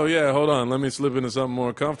 oh, yeah, hold on, let me slip into something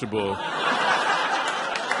more comfortable.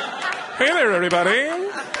 Hey there, everybody.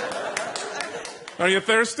 Are you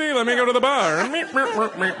thirsty? Let me go to the bar.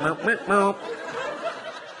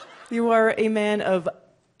 You are a man of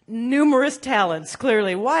numerous talents,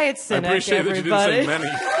 clearly. Wyatt Cenac, I appreciate everybody. that you didn't say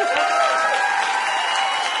many.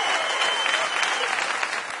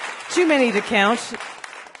 Too many to count.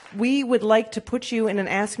 We would like to put you in an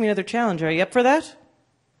Ask Me Another challenge. Are you up for that?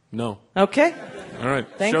 No. Okay. All right.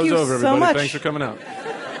 Thank Show's you over, so everybody. much. Thanks for coming out.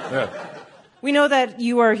 Yeah. We know that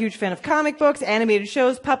you are a huge fan of comic books, animated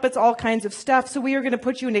shows, puppets, all kinds of stuff. So we are going to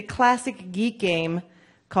put you in a classic geek game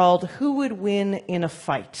called Who Would Win in a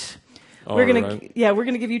Fight? We're going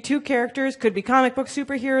to give you two characters. Could be comic book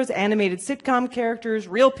superheroes, animated sitcom characters,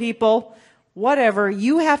 real people, whatever.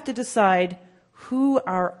 You have to decide who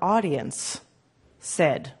our audience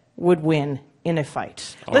said would win in a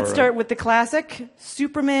fight. Let's start with the classic,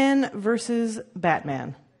 Superman versus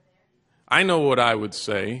Batman. I know what I would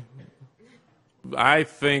say. I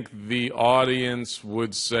think the audience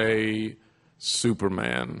would say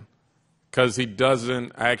Superman, because he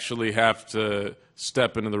doesn't actually have to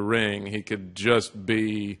step into the ring. He could just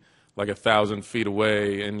be like 1,000 feet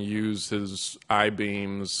away and use his eye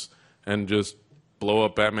beams and just blow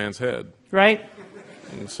up Batman's head. Right.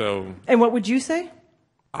 And what would you say?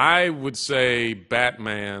 I would say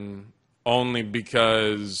Batman, only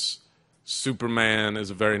because Superman is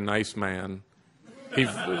a very nice man.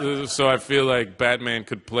 So I feel like Batman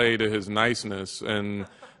could play to his niceness and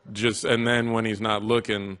then when he's not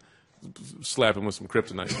looking, slap him with some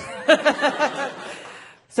kryptonite.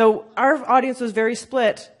 So our audience was very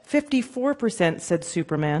split. 54% said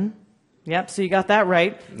Superman. Yep, so you got that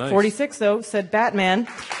right. Nice. 46, though, said Batman.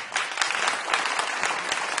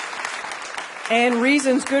 And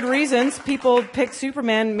reasons, good reasons. People picked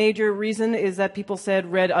Superman. Major reason is that people said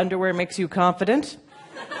red underwear makes you confident.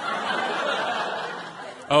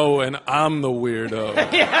 Oh, and I'm the weirdo.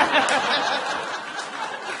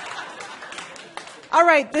 All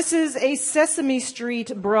right, this is a Sesame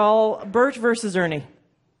Street brawl. Bert versus Ernie.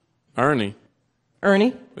 Ernie.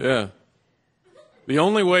 Ernie? Yeah. The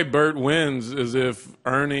only way Bert wins is if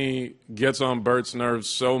Ernie gets on Bert's nerves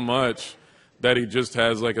so much that he just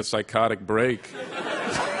has like a psychotic break.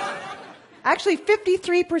 Actually,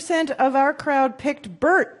 53% of our crowd picked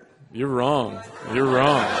Bert. You're wrong. You're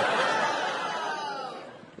wrong.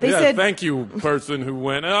 They said, thank you, person who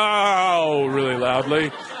went, oh, really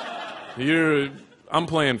loudly. I'm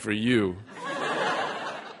playing for you.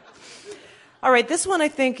 All right, this one I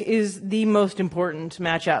think is the most important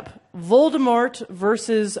matchup. Voldemort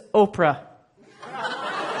versus Oprah.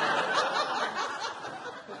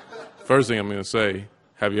 First thing I'm going to say,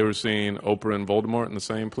 have you ever seen Oprah and Voldemort in the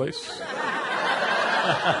same place?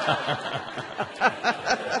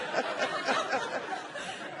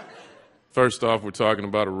 First off, we're talking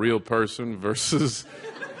about a real person versus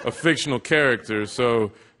a fictional character.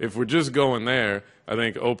 So if we're just going there, I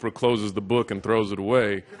think Oprah closes the book and throws it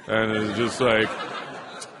away. And it's just like,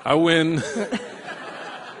 I win.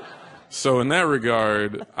 So in that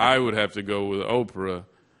regard, I would have to go with Oprah.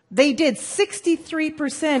 They did.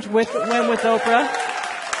 63% went with Oprah.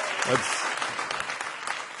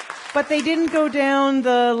 But they didn't go down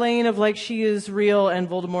the lane of like she is real and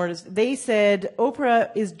Voldemort is. They said Oprah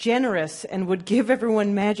is generous and would give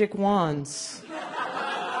everyone magic wands.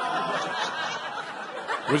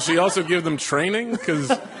 Would she also give them training? Because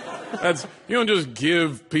you don't just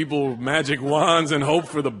give people magic wands and hope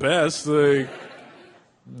for the best. Like,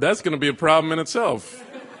 that's going to be a problem in itself.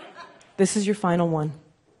 This is your final one.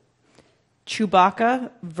 Chewbacca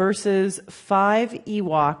versus 5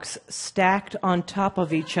 Ewoks stacked on top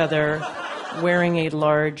of each other wearing a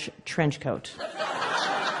large trench coat.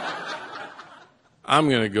 I'm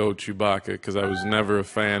going to go Chewbacca because I was never a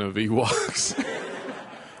fan of Ewoks.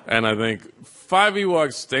 And I think 5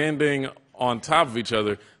 Ewoks standing on top of each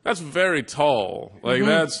other, that's very tall. Like,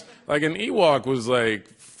 that's like an Ewok was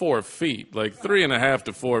like 4 feet, like 3.5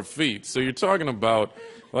 to 4 feet. So you're talking about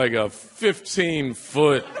like a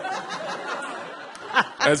 15-foot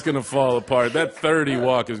that's going to fall apart. That third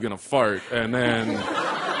Ewok is going to fart, and then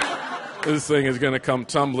this thing is going to come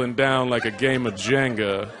tumbling down like a game of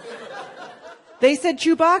Jenga. They said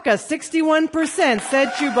Chewbacca. 61% said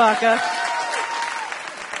Chewbacca.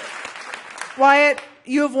 Wyatt,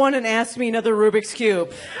 you have won and asked me another Rubik's Cube.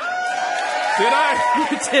 Did I?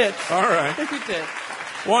 You did. All right. You did.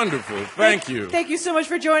 Wonderful. Thank you. Thank you so much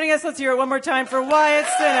for joining us. Let's hear it one more time for Wyatt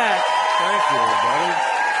Cenac. Thank you, everybody.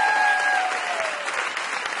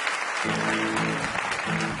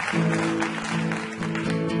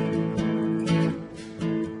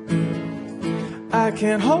 I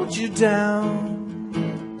can't hold you down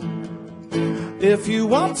if you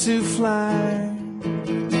want to fly.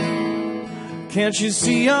 Can't you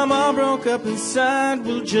see I'm all broke up inside?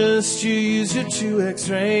 Will just you use your 2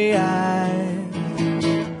 X-ray eyes?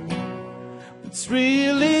 It's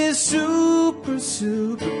really super,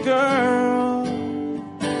 super girl.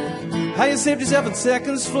 How you saved yourself in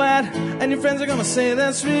seconds flat, and your friends are gonna say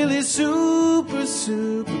that's really super,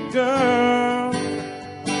 super girl.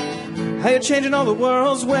 How you're changing all the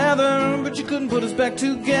world's weather, but you couldn't put us back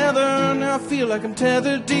together. Now I feel like I'm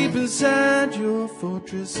tethered deep inside your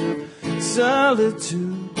fortress of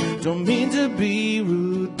solitude. Don't mean to be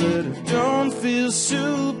rude, but I don't feel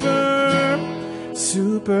super,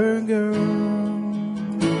 super girl.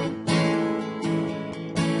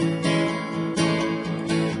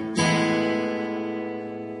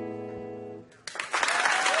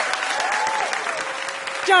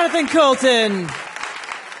 Jonathan Colton.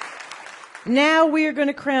 Now we are going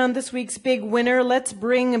to crown this week's big winner. Let's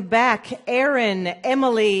bring back Aaron,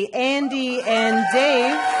 Emily, Andy, and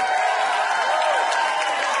Dave.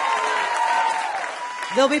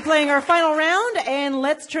 They'll be playing our final round, and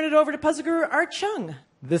let's turn it over to Puzzle Guru Art Chung.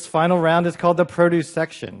 This final round is called the produce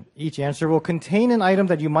section. Each answer will contain an item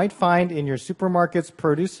that you might find in your supermarket's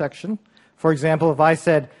produce section. For example, if I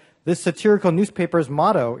said, this satirical newspaper's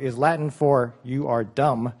motto is Latin for, you are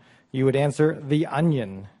dumb, you would answer, the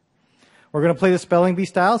onion. We're going to play the spelling bee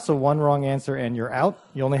style, so one wrong answer and you're out.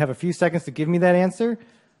 You only have a few seconds to give me that answer.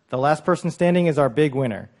 The last person standing is our big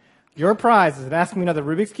winner. Your prize is an Ask Me Another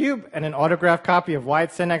Rubik's Cube and an autographed copy of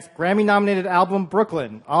Wyatt Cenac's Grammy-nominated album,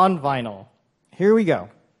 Brooklyn, on vinyl. Here we go.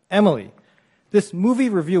 Emily, this movie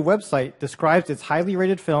review website describes its highly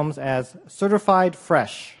rated films as certified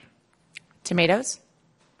fresh. Tomatoes?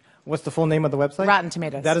 What's the full name of the website? Rotten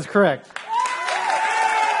Tomatoes. That is correct.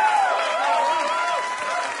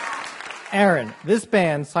 Aaron, this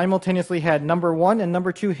band simultaneously had number 1 and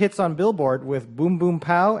number 2 hits on Billboard with Boom Boom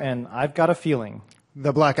Pow and I've Got a Feeling.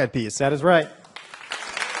 The Black Eyed Peas. That is right.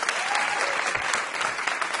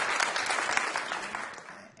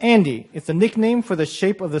 Andy, it's a nickname for the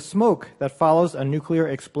shape of the smoke that follows a nuclear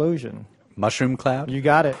explosion. Mushroom cloud? You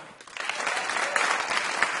got it.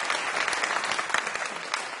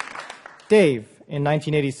 Dave, in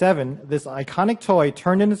 1987, this iconic toy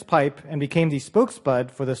turned in its pipe and became the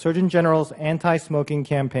spokesbud for the Surgeon General's anti-smoking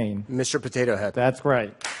campaign. Mr. Potato Head. That's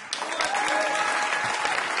right.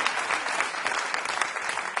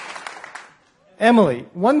 Emily,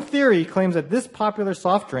 one theory claims that this popular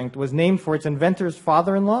soft drink was named for its inventor's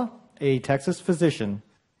father-in-law, a Texas physician.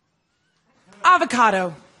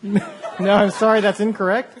 Avocado. No, I'm sorry, that's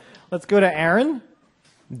incorrect. Let's go to Aaron.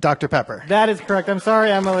 Dr. Pepper. That is correct. I'm sorry,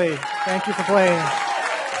 Emily. Thank you for playing.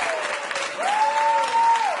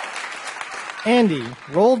 Andy,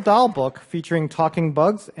 Roald Dahl book featuring talking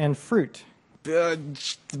bugs and fruit.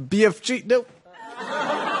 BFG. Nope.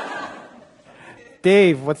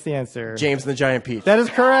 Dave, what's the answer? James and the Giant Peach. That is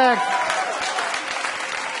correct.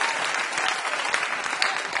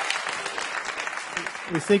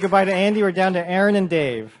 We say goodbye to Andy. We're down to Aaron and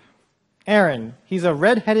Dave. Aaron, he's a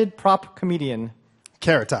red-headed prop comedian.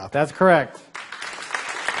 Carrot Top. That's correct.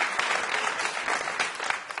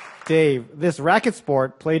 Dave, this racket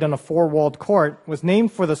sport played on a four-walled court was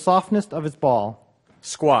named for the softness of its ball.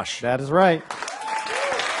 Squash. That is right.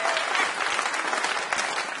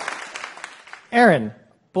 Aaron,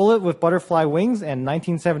 Bullet with Butterfly Wings and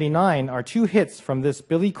 1979 are two hits from this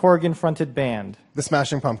Billy Corgan-fronted band. The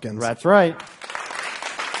Smashing Pumpkins. That's right.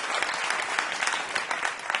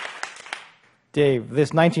 Dave,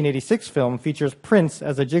 this 1986 film features Prince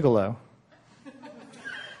as a gigolo.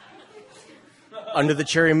 Under the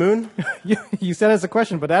Cherry Moon? You said as a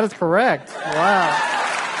question, but that is correct. Wow.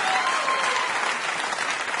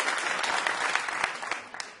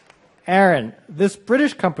 Aaron, this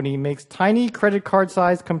British company makes tiny credit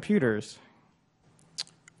card-sized computers.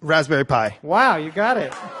 Raspberry Pi. Wow, you got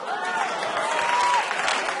it.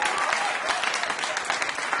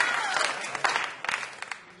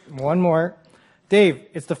 One more. Dave,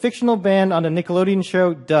 it's the fictional band on the Nickelodeon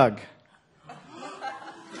show Doug.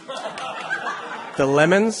 The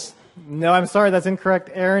Lemons? No, I'm sorry, that's incorrect.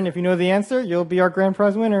 Aaron, if you know the answer, you'll be our grand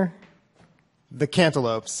prize winner. The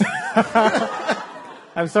Cantaloupes.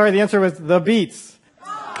 I'm sorry, the answer was the Beats.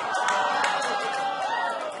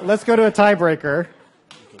 Let's go to a tiebreaker.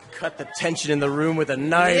 You can cut the tension in the room with a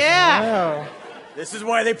knife. Yeah. This is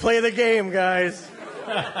why they play the game, guys.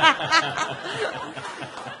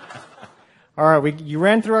 All right, you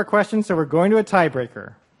ran through our questions, so we're going to a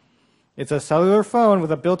tiebreaker. It's a cellular phone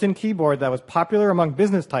with a built-in keyboard that was popular among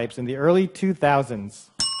business types in the early 2000s.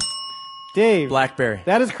 Dave. BlackBerry.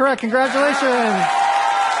 That is correct. Congratulations.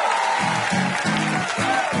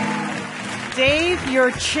 Dave,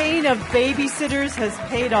 your chain of babysitters has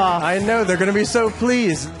paid off. I know, they're going to be so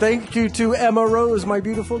pleased. Thank you to Emma Rose, my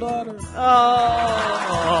beautiful daughter.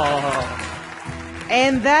 Oh.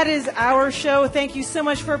 And that is our show. Thank you so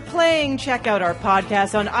much for playing. Check out our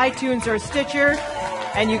podcast on iTunes or Stitcher.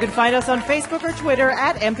 And you can find us on Facebook or Twitter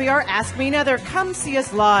at NPR Ask Me Another. Come see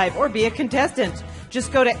us live or be a contestant.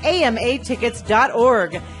 Just go to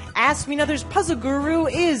amatickets.org. Ask Me Another's puzzle guru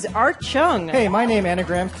is Art Chung. Hey, my name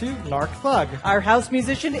anagrams to Narc Thug. Our house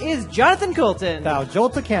musician is Jonathan Coulton. Thou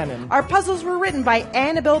Jolta Cannon. Our puzzles were written by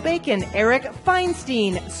Annabelle Bacon, Eric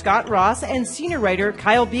Feinstein, Scott Ross, and senior writer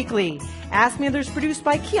Kyle Beakley. Ask Me Another's produced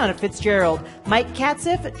by Kiana Fitzgerald, Mike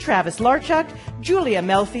Katziff, Travis Larchuk, Julia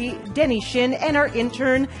Melfi, Denny Shin, and our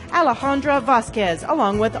intern Alejandra Vasquez,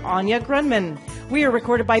 along with Anya Grunman. We are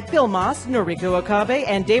recorded by Bill Moss, Noriko Okabe,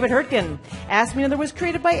 and David Hurtgen. Ask Me Another was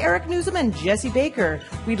created by Eric Newsom and Jesse Baker.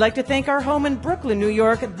 We'd like to thank our home in Brooklyn, New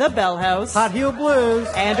York, the Bell House, Hot Heel Blues,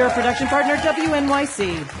 and our production partner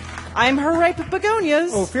WNYC. I'm her ripe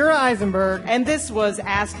begonias, Ophira Eisenberg, and this was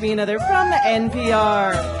Ask Me Another from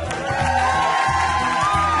NPR.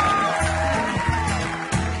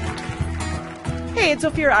 Hey, it's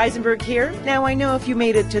Ophira Eisenberg here. Now, I know if you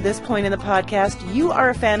made it to this point in the podcast, you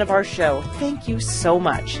are a fan of our show. Thank you so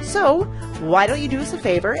much. So, why don't you do us a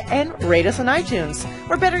favor and rate us on iTunes?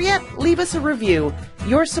 Or better yet, leave us a review.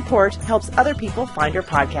 Your support helps other people find our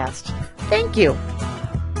podcast. Thank you.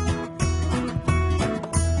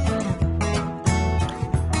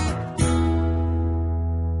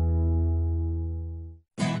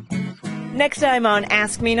 Next time on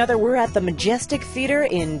Ask Me Another, we're at the Majestic Theater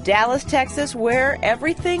in Dallas, Texas, where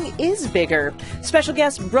everything is bigger. Special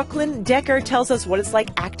guest Brooklyn Decker tells us what it's like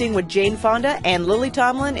acting with Jane Fonda and Lily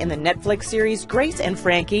Tomlin in the Netflix series Grace and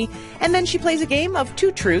Frankie. And then she plays a game of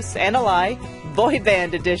Two Truths and a Lie, Boy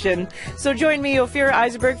Band Edition. So join me, Ophira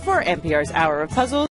Eisenberg, for NPR's Hour of Puzzles.